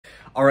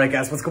All right,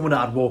 guys, what's going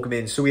on? Welcome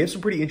in. So we have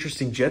some pretty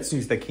interesting Jets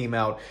news that came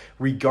out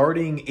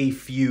regarding a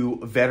few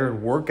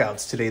veteran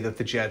workouts today that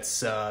the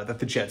Jets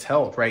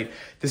held. Right,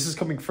 this is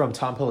coming from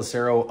Tom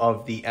Pelissero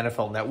of the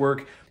NFL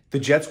Network. The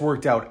Jets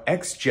worked out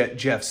ex-Jet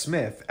Jeff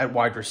Smith at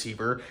wide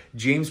receiver,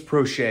 James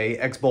Proche,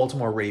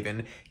 ex-Baltimore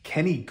Raven,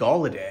 Kenny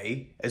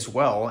Golladay as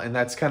well, and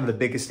that's kind of the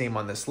biggest name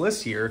on this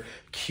list here,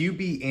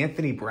 QB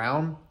Anthony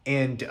Brown,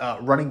 and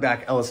running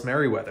back Ellis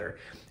Merriweather.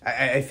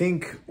 I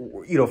think,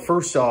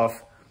 first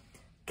off,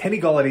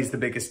 Kenny Golladay is the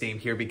biggest name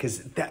here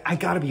because I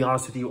got to be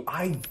honest with you,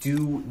 I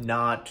do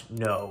not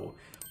know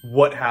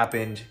what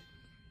happened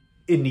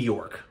in New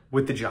York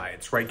with the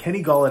Giants, right?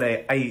 Kenny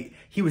Golladay,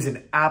 he was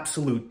an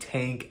absolute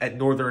tank at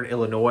Northern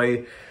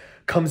Illinois,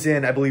 comes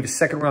in, I believe, a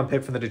second-round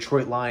pick from the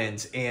Detroit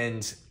Lions,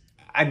 and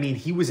I mean,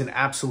 he was an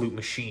absolute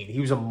machine. He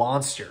was a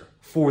monster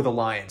for the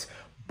Lions,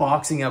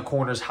 boxing out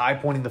corners,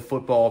 high-pointing the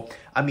football.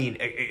 I mean,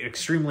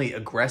 extremely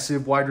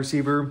aggressive wide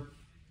receiver.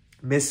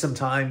 Missed some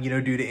time,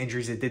 due to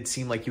injuries. It did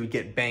seem like he would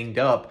get banged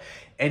up.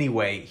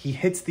 Anyway, he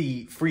hits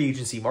the free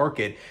agency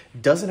market,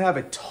 doesn't have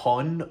a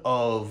ton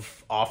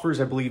of offers.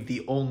 I believe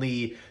the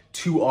only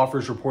two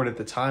offers reported at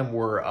the time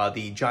were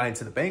the Giants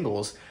and the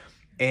Bengals.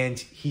 And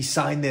he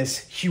signed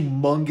this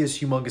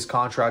humongous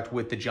contract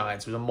with the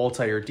Giants. It was a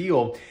multi-year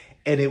deal.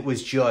 And it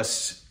was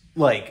just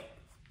like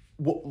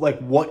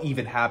what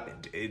even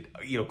happened? It,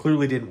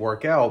 clearly didn't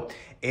work out.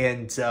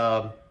 And,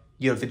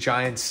 the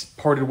Giants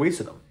parted ways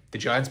with him.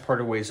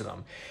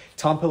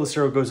 Tom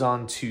Pelissero goes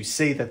on to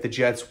say that the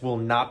Jets will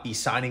not be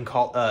signing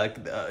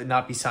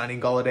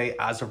Golladay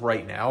as of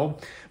right now.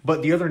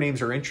 But the other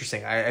names are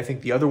interesting. I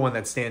think the other one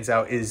that stands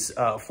out is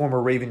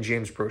former Raven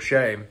James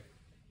Proche,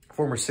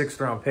 former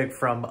 6th-round pick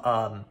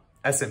from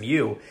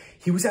SMU.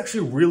 He was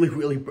actually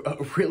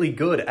really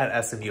good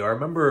at SMU. I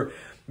remember,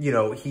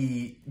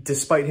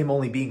 despite him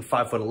only being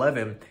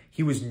 5'11",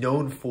 he was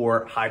known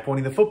for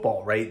high-pointing the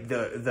football, right?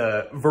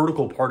 The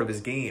vertical part of his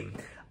game.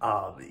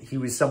 He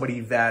was somebody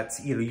that,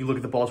 you look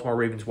at the Baltimore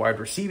Ravens wide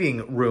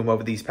receiving room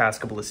over these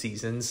past couple of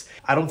seasons.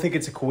 I don't think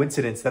it's a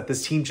coincidence that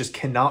this team just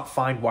cannot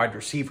find wide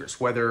receivers,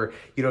 whether,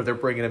 they're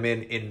bringing them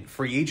in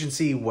free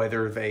agency,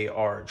 whether they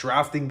are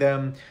drafting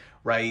them,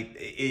 right?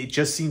 It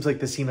just seems like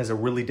this team has a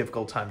really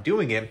difficult time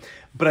doing it.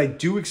 But I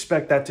do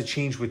expect that to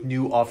change with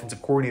new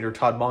offensive coordinator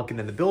Todd Monken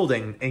in the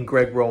building and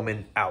Greg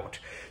Roman out.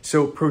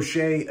 So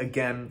Proche,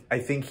 again, I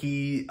think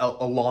he,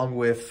 along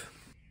with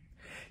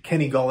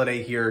Kenny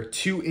Golladay here,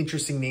 two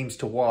interesting names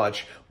to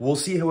watch. We'll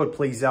see how it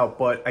plays out,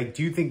 but I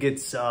do think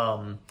it's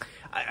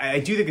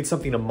I do think it's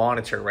something to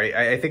monitor, right?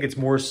 I think it's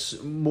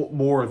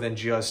more than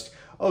just,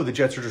 oh, the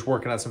Jets are just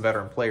working on some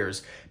veteran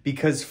players,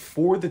 because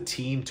for the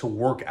team to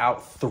work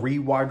out three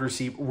wide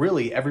receivers,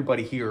 really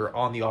everybody here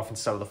on the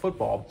offensive side of the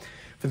football,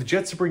 for the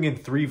Jets to bring in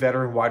three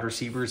veteran wide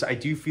receivers, I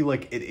do feel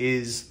like it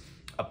is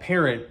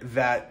apparent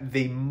that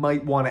they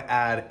might want to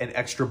add an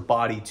extra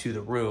body to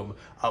the room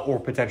or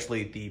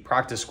potentially the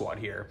practice squad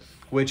here,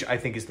 which I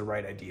think is the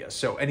right idea.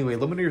 So anyway,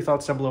 let me know your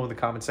thoughts down below in the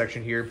comment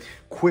section here.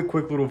 Quick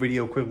little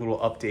video, quick little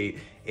update.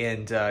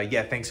 And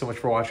yeah, thanks so much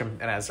for watching.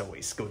 And as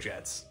always, go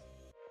Jets.